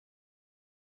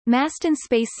Mastin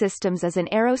Space Systems is an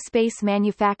aerospace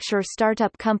manufacturer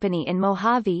startup company in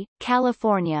Mojave,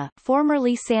 California,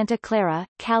 formerly Santa Clara,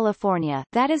 California,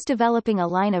 that is developing a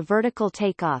line of vertical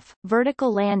takeoff,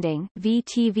 vertical landing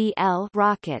 (VTVL)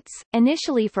 rockets,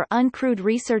 initially for uncrewed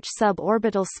research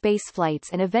suborbital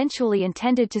spaceflights and eventually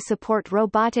intended to support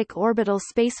robotic orbital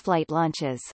spaceflight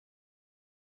launches.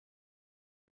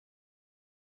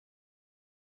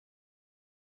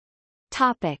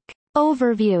 Topic.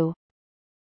 Overview.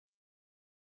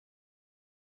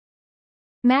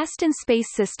 Mastin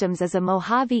Space Systems is a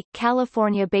Mojave,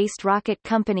 California-based rocket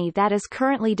company that is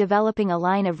currently developing a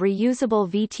line of reusable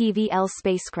VTVL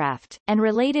spacecraft, and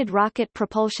related rocket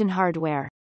propulsion hardware.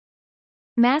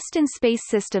 Mastin Space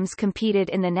Systems competed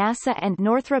in the NASA and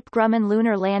Northrop Grumman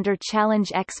Lunar Lander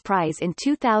Challenge X Prize in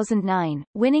 2009,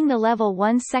 winning the Level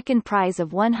 1 second prize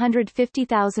of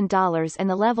 $150,000 and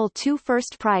the Level 2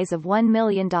 first prize of $1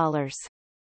 million.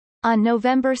 On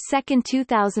November 2,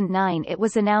 2009 it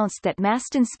was announced that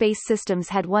Mastin Space Systems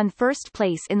had won first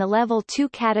place in the Level 2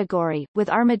 category,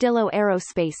 with Armadillo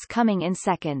Aerospace coming in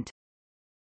second.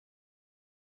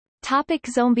 Topic.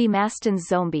 Xombie. Mastin's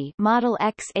Xombie Model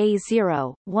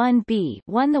Xaero-1B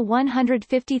won the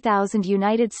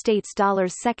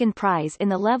 $150,000 second prize in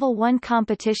the Level 1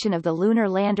 competition of the Lunar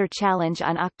Lander Challenge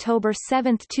on October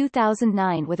 7,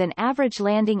 2009 with an average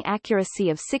landing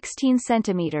accuracy of 16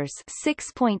 cm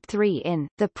 (6.3 in).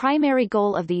 The primary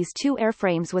goal of these two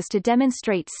airframes was to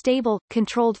demonstrate stable,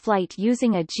 controlled flight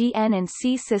using a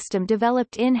GN&C system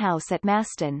developed in-house at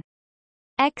Mastin.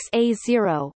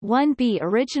 Xaero-1B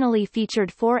originally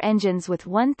featured 4 engines with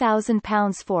 1,000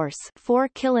 pounds force 4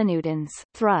 kilonewtons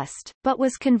thrust, but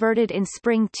was converted in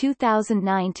spring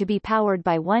 2009 to be powered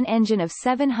by one engine of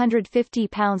 750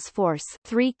 pounds force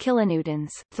 3 kilonewtons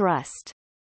thrust.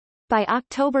 By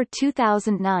October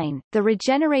 2009, the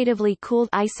regeneratively cooled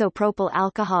isopropyl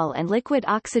alcohol and liquid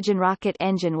oxygen rocket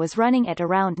engine was running at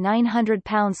around 900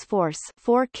 pounds force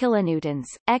 4 kilonewtons.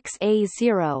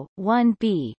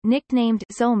 Xaero-1B, nicknamed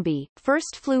Xombie,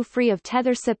 first flew free of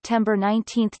tether September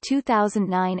 19,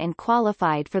 2009 and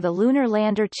qualified for the Lunar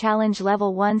Lander Challenge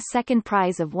Level 1 second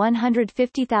prize of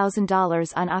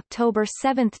 $150,000 on October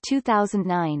 7,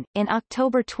 2009. In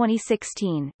October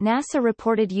 2016, NASA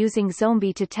reported using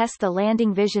Xombie to test the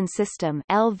Landing Vision System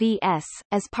 (LVS)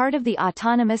 as part of the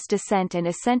Autonomous Descent and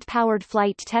Ascent Powered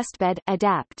Flight Testbed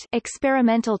 (ADAPT)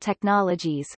 experimental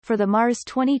technologies for the Mars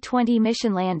 2020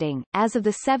 mission landing. As of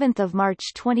the 7th of March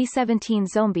 2017,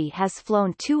 Xombie has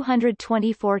flown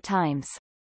 224 times.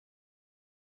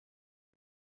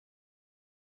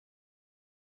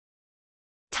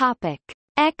 Topic.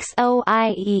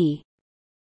 Xoie.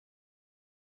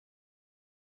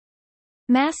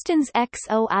 Mastin's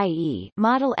Xoie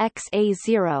Model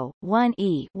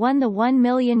Xaero-1E won the $1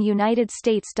 million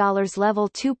Level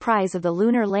 2 prize of the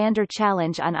Lunar Lander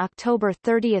Challenge on October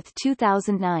 30,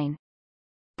 2009.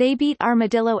 They beat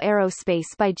Armadillo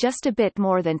Aerospace by just a bit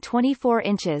more than 24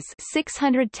 inches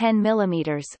 610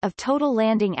 millimeters of total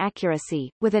landing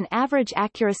accuracy, with an average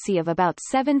accuracy of about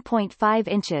 7.5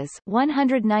 inches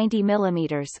 190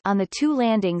 millimeters on the two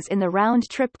landings in the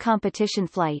round-trip competition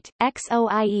flight.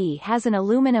 Xoie has an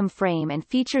aluminum frame and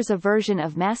features a version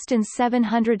of Mastin's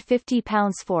 750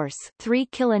 pounds force 3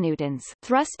 kilonewtons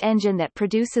thrust engine that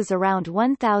produces around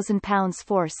 1,000 pounds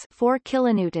force 4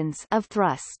 kilonewtons of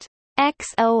thrust.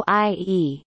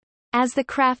 Xoie, as the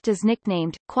craft is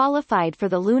nicknamed, qualified for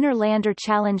the Lunar Lander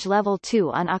Challenge Level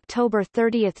 2 on October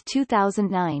 30,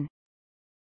 2009.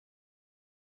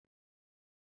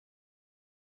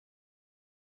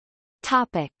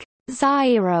 Topic.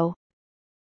 Xaero.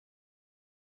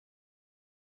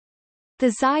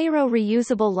 The Xaero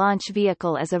reusable launch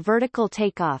vehicle is a vertical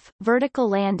takeoff, vertical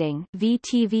landing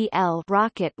 (VTVL)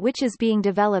 rocket which is being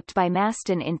developed by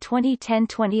Mastin in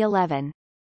 2010-2011.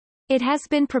 It has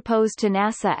been proposed to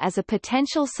NASA as a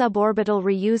potential suborbital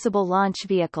reusable launch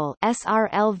vehicle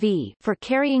 (SRLV) for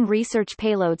carrying research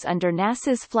payloads under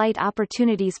NASA's Flight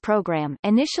Opportunities Program,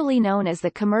 initially known as the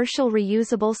Commercial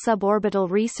Reusable Suborbital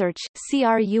Research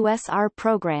 (CRUSR)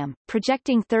 program,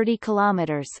 projecting 30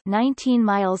 kilometers (19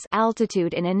 miles)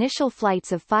 altitude in initial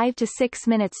flights of 5 to 6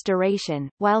 minutes duration,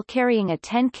 while carrying a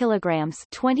 10 kilograms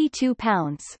 (22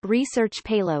 pounds) research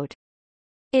payload.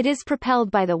 It is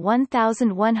propelled by the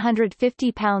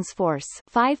 1,150 pounds force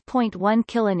 5.1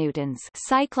 kilonewtons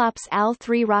Cyclops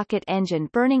AL-3 rocket engine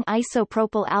burning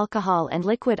isopropyl alcohol and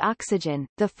liquid oxygen.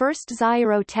 The first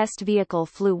Xaero test vehicle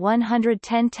flew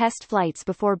 110 test flights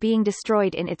before being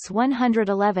destroyed in its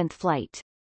 111th flight.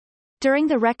 During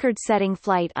the record-setting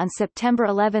flight on September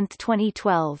 11,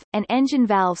 2012, an engine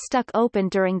valve stuck open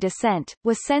during descent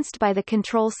was sensed by the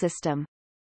control system.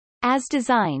 As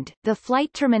designed, the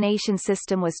flight termination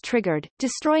system was triggered,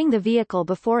 destroying the vehicle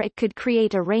before it could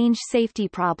create a range safety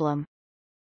problem.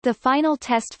 The final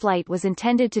test flight was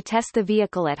intended to test the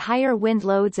vehicle at higher wind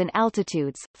loads and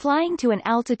altitudes, flying to an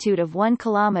altitude of 1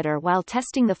 kilometer while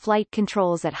testing the flight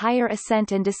controls at higher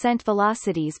ascent and descent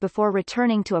velocities before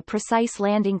returning to a precise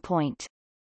landing point.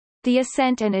 The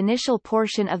ascent and initial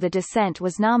portion of the descent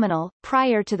was nominal,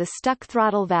 prior to the stuck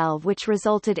throttle valve, which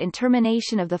resulted in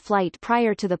termination of the flight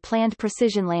prior to the planned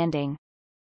precision landing.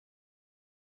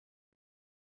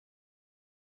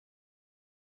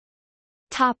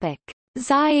 Topic: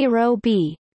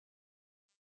 Xaero-B.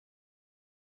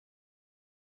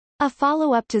 A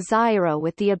follow-up to Xaero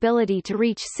with the ability to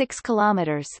reach 6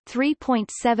 kilometers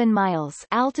 (3.7 miles)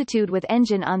 altitude with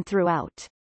engine on throughout.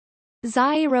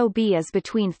 Xaero-B is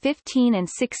between 15 and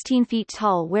 16 feet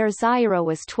tall, where Xaero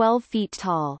was 12 feet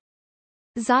tall.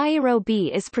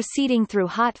 Xaero-B is proceeding through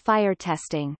hot fire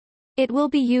testing. It will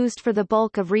be used for the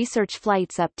bulk of research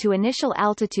flights up to initial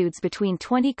altitudes between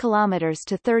 20 kilometers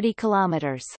to 30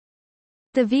 kilometers.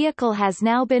 The vehicle has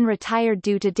now been retired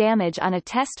due to damage on a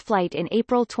test flight in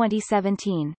April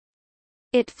 2017.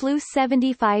 It flew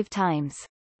 75 times.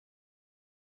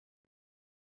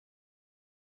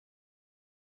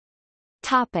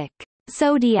 Topic: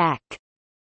 Xodiac.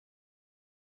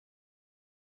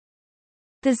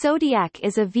 The Xodiac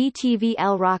is a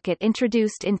VTVL rocket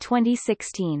introduced in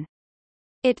 2016.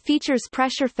 It features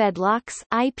pressure-fed LOX,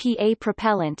 IPA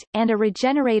propellant, and a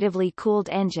regeneratively cooled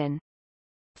engine.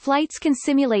 Flights can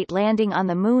simulate landing on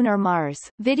the Moon or Mars.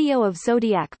 Video of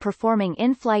Xodiac performing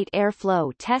in-flight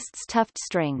airflow tests tuft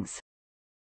strings.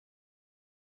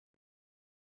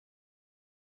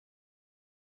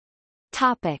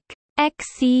 Topic: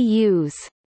 Xeus.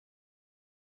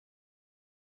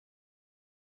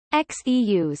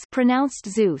 Xeus, pronounced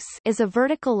Zeus, is a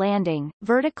vertical landing,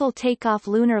 vertical takeoff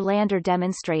lunar lander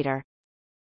demonstrator.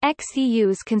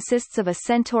 Xeus consists of a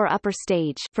Centaur upper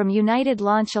stage from United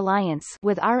Launch Alliance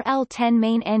with RL-10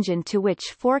 main engine, to which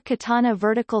 4 Katana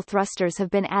vertical thrusters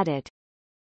have been added.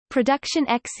 Production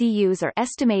Xeus are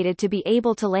estimated to be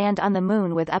able to land on the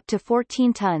Moon with up to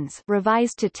 14 tons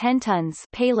revised to 10 tons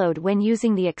payload when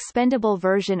using the expendable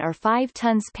version, or 5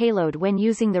 tons payload when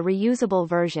using the reusable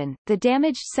version. The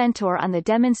damaged Centaur on the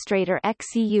demonstrator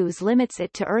Xeus limits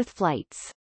it to Earth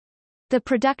flights. The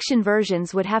production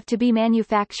versions would have to be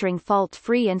manufacturing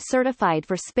fault-free and certified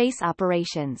for space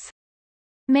operations.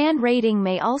 Man rating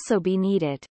may also be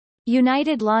needed.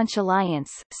 United Launch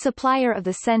Alliance, supplier of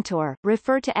the Centaur,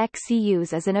 refer to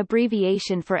Xeus as an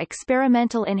abbreviation for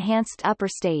Experimental Enhanced Upper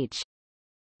Stage.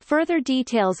 Further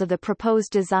details of the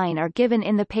proposed design are given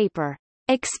in the paper,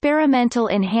 Experimental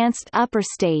Enhanced Upper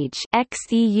Stage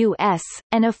 (XEUS),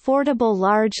 an affordable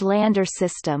large lander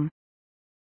system.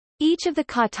 Each of the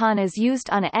Katanas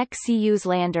used on a Xeus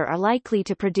lander are likely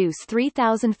to produce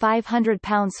 3,500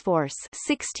 pounds force,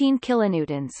 16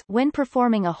 kilonewtons, when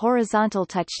performing a horizontal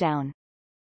touchdown.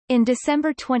 In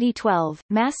December 2012,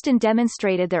 Maston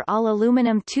demonstrated their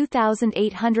all-aluminum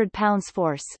 2,800 pounds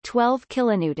force, 12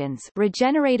 kilonewtons,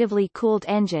 regeneratively cooled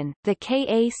engine, the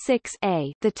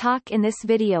Ka-6A. The talk in this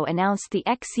video announced the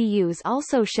Xeus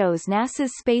also shows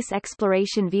NASA's Space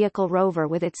Exploration Vehicle rover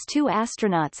with its 2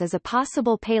 astronauts as a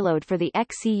possible payload for the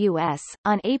Xeus.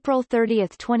 On April 30,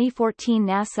 2014,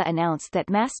 NASA announced that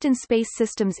Maston Space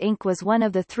Systems Inc. was one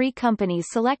of the 3 companies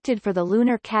selected for the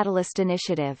Lunar Catalyst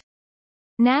Initiative.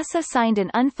 NASA signed an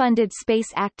Unfunded Space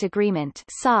Act Agreement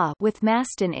 (SAW) with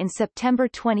Maston in September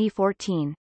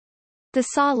 2014. The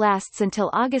SAW lasts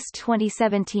until August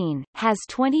 2017, has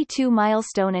 22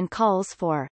 milestones and calls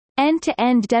for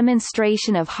end-to-end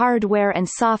demonstration of hardware and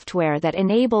software that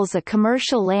enables a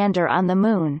commercial lander on the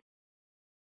Moon.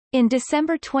 In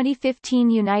December 2015,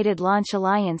 United Launch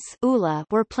Alliance (ULA)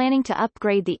 were planning to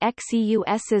upgrade the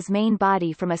Xeus's main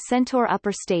body from a Centaur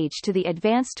upper stage to the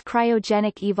Advanced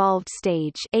Cryogenic Evolved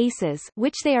Stage (ACES),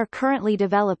 which they are currently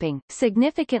developing,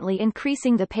 significantly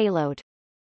increasing the payload.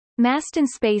 Maston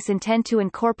Space intend to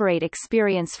incorporate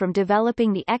experience from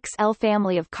developing the XL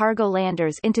family of cargo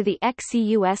landers into the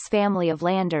Xeus family of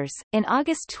landers. In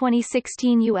August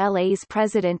 2016, ULA's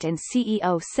president and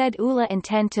CEO said ULA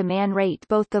intend to man-rate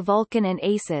both the Vulcan and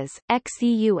ACES.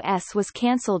 Xeus was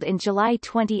cancelled in July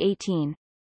 2018.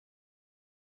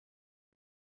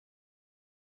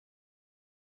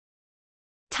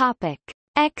 Topic: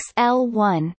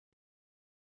 XL-1.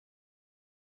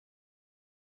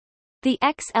 The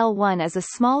XL-1 is a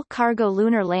small cargo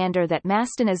lunar lander that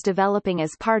Maston is developing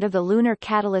as part of the Lunar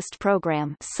Catalyst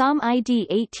Program (SOM ID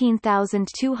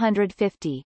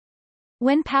 18250).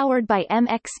 When powered by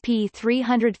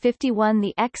MXP-351,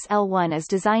 the XL-1 is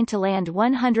designed to land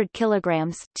 100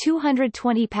 kilograms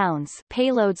 (220 pounds)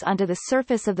 payloads onto the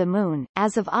surface of the Moon.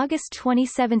 As of August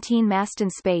 2017, Maston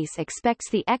Space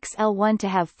expects the XL-1 to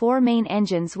have 4 main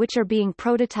engines which are being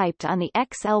prototyped on the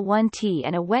XL-1T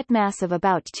and a wet mass of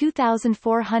about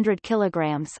 2,400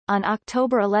 kilograms. On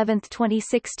October 11,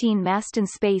 2016, Maston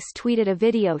Space tweeted a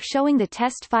video showing the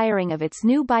test firing of its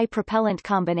new bipropellant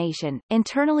combination,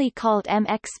 internally called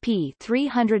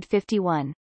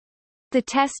MXP-351. The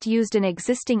test used an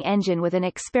existing engine with an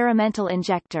experimental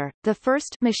injector, the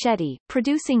first Machete,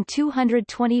 producing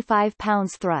 225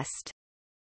 pounds thrust.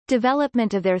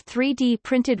 Development of their 3D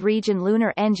printed region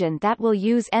lunar engine that will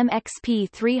use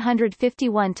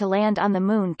MXP-351 to land on the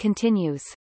Moon continues.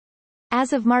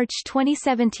 As of March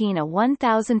 2017, a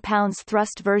 1,000 pounds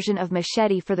thrust version of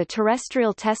Machete for the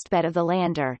terrestrial testbed of the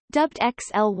lander, dubbed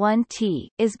XL-1T,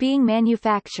 is being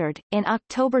manufactured. In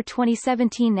October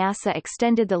 2017, NASA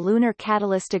extended the Lunar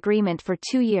Catalyst Agreement for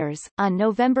 2 years. On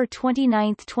November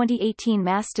 29, 2018,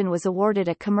 Maston was awarded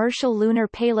a commercial lunar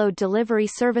payload delivery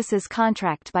services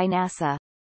contract by NASA.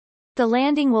 The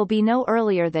landing will be no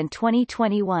earlier than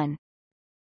 2021.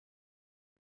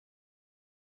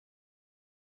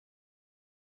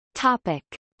 Topic: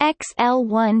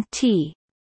 XL-1T.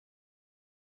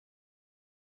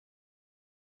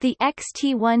 The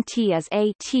XT-1T is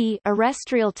a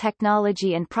terrestrial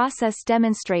technology and process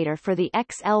demonstrator for the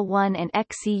XL-1 and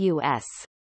Xeus.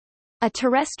 A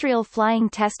terrestrial flying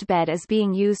test bed is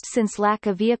being used since lack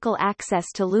of vehicle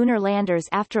access to lunar landers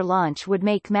after launch would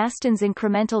make Maston's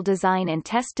incremental design and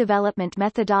test development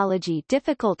methodology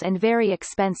difficult and very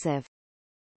expensive.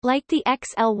 Like the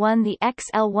XL-1, the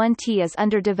XL-1T is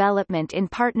under development in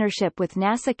partnership with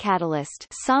NASA Catalyst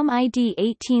SOM ID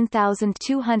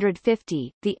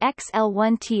 18250. The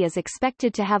XL-1T is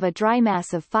expected to have a dry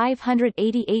mass of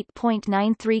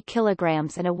 588.93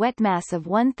 kilograms and a wet mass of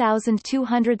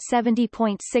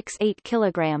 1,270.68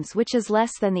 kilograms, which is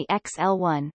less than the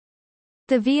XL-1.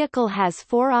 The vehicle has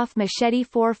 4 off Machete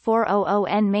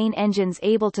 4400N main engines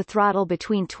able to throttle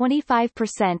between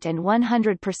 25% and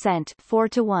 100%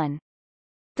 4:1.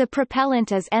 The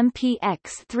propellant is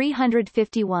MPX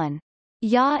 351.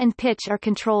 Yaw and pitch are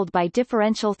controlled by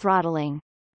differential throttling.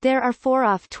 There are 4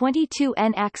 off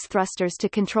 22N axe thrusters to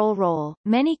control roll.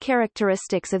 Many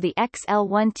characteristics of the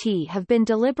XL-1T have been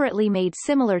deliberately made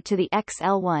similar to the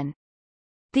XL-1.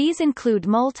 These include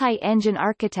multi-engine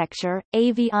architecture,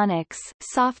 avionics,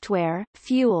 software,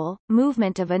 fuel,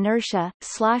 movement of inertia,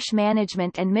 slosh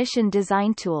management and mission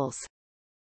design tools.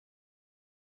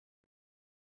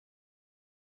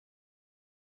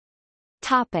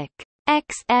 Topic: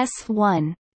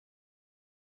 XS-1.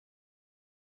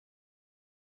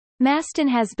 Maston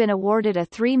has been awarded a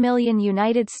 $3 million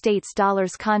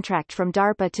contract from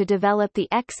DARPA to develop the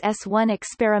XS-1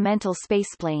 experimental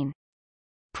spaceplane.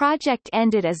 Project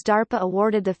ended as DARPA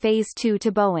awarded the Phase 2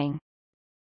 to Boeing.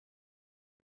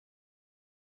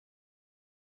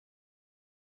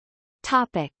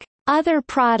 Topic: Other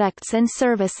products and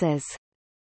services.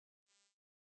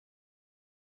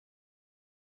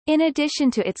 In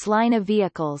addition to its line of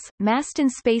vehicles, Maston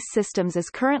Space Systems is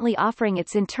currently offering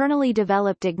its internally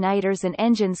developed igniters and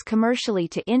engines commercially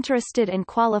to interested and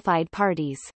qualified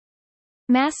parties.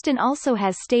 Maston also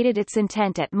has stated its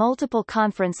intent at multiple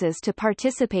conferences to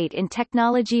participate in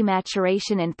technology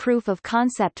maturation and proof of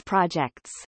concept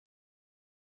projects.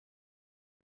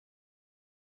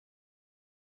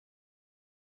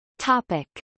 Topic: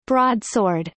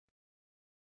 Broadsword.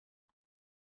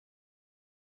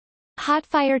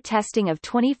 Hotfire testing of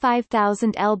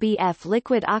 25,000 lbf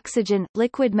liquid oxygen,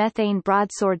 liquid methane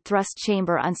broadsword thrust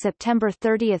chamber on September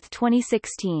 30,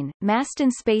 2016,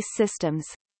 Maston Space Systems.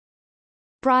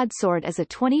 Broadsword is a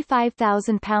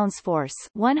 25,000 pounds force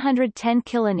 110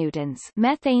 kilonewtons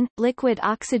methane, liquid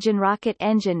oxygen rocket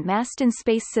engine Maston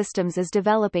Space Systems is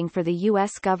developing for the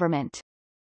U.S. government.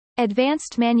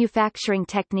 Advanced manufacturing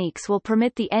techniques will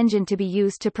permit the engine to be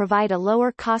used to provide a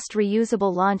lower-cost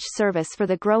reusable launch service for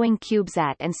the growing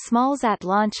CubeSat and SmallSat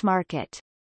launch market.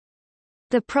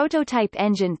 The prototype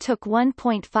engine took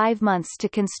 1.5 months to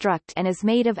construct and is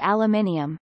made of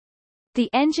aluminium. The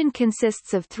engine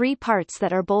consists of 3 parts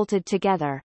that are bolted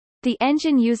together. The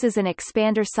engine uses an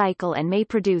expander cycle and may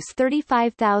produce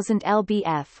 35,000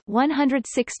 lbf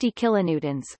 160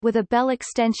 kilonewtons with a bell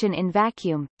extension in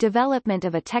vacuum. Development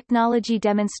of a technology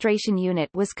demonstration unit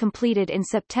was completed in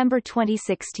September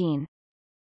 2016.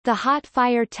 The hot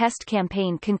fire test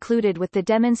campaign concluded with the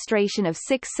demonstration of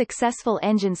 6 successful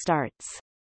engine starts.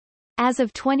 As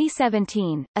of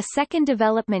 2017, a second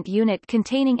development unit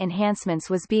containing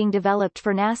enhancements was being developed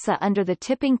for NASA under the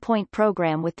Tipping Point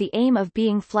program with the aim of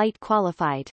being flight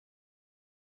qualified.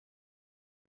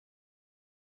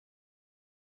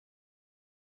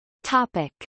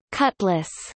 Topic: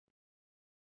 Cutlass.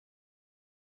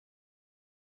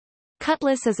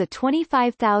 Cutlass is a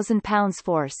 25,000 pounds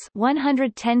force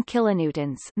 110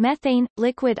 kilonewtons methane,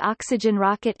 liquid oxygen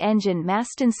rocket engine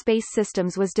Masten Space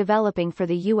Systems was developing for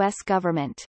the U.S.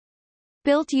 government.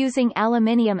 Built using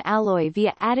aluminium alloy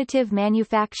via additive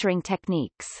manufacturing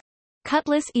techniques.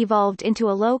 Cutlass evolved into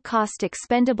a low-cost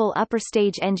expendable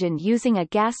upper-stage engine using a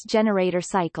gas generator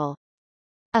cycle.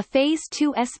 A Phase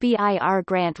 2 SBIR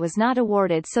grant was not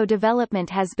awarded, so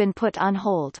development has been put on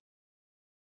hold.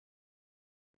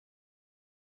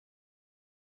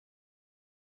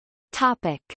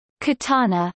 Topic: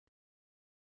 Katana.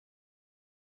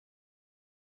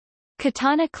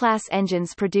 Katana class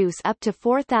engines produce up to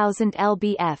 4,000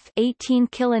 lbf 18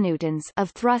 kilonewtons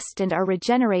of thrust and are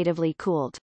regeneratively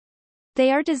cooled.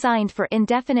 They are designed for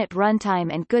indefinite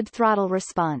runtime and good throttle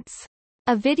response.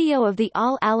 A video of the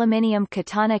all-aluminium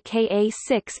Katana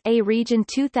Ka-6A Region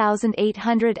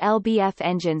 2800 lbf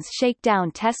engines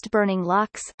shakedown test burning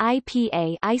LOX,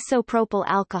 IPA isopropyl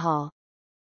alcohol.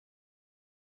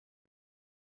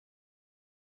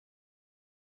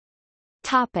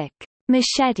 Topic: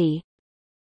 Machete.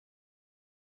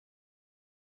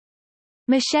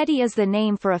 Machete is the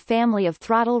name for a family of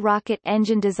throttle rocket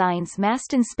engine designs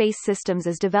Masten Space Systems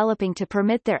is developing to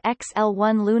permit their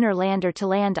XL-1 lunar lander to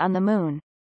land on the Moon.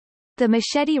 The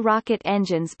Machete rocket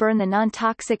engines burn the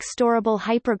non-toxic storable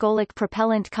hypergolic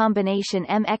propellant combination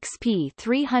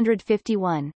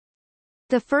MXP-351.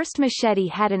 The first Machete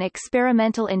had an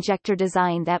experimental injector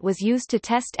design that was used to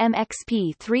test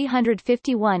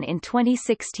MXP-351 in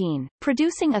 2016,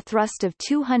 producing a thrust of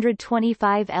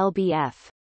 225 lbf.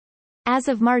 As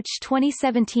of March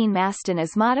 2017, Masten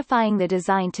is modifying the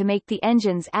design to make the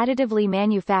engines additively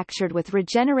manufactured with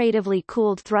regeneratively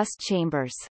cooled thrust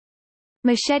chambers.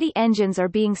 Machete engines are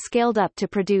being scaled up to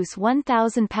produce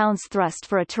 1,000 pounds thrust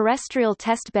for a terrestrial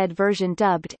testbed version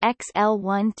dubbed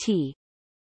XL-1T.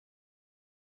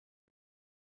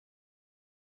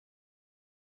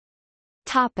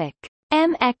 Topic: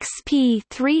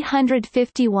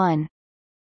 MXP-351.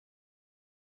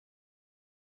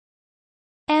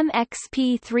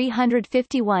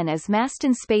 MXP-351 is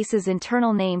Masten Space's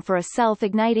internal name for a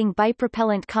self-igniting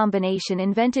bipropellant combination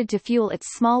invented to fuel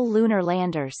its small lunar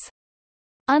landers.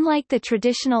 Unlike the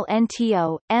traditional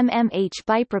NTO, MMH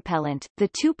bipropellant, the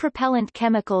two propellant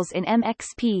chemicals in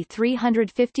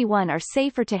MXP-351 are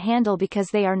safer to handle because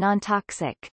they are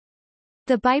non-toxic.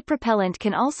 The bipropellant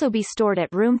can also be stored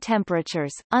at room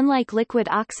temperatures, unlike liquid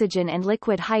oxygen and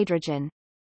liquid hydrogen.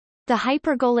 The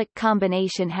hypergolic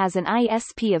combination has an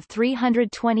ISP of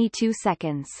 322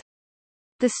 seconds.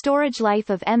 The storage life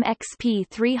of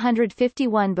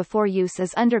MXP-351 before use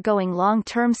is undergoing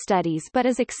long-term studies but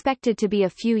is expected to be a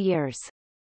few years.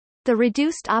 The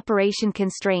reduced operation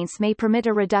constraints may permit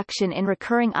a reduction in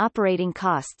recurring operating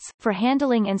costs. For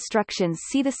handling instructions,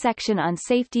 see the section on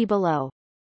safety below.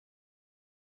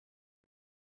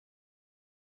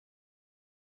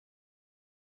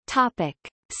 Topic: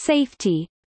 Safety.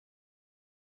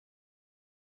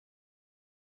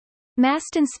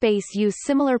 Masten Space use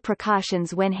similar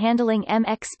precautions when handling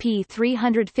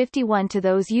MXP-351 to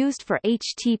those used for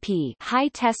HTP, high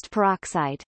test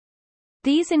peroxide.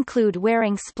 These include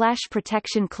wearing splash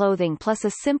protection clothing plus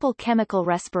a simple chemical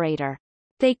respirator.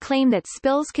 They claim that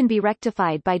spills can be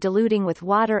rectified by diluting with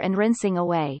water and rinsing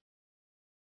away.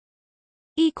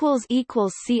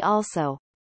 See also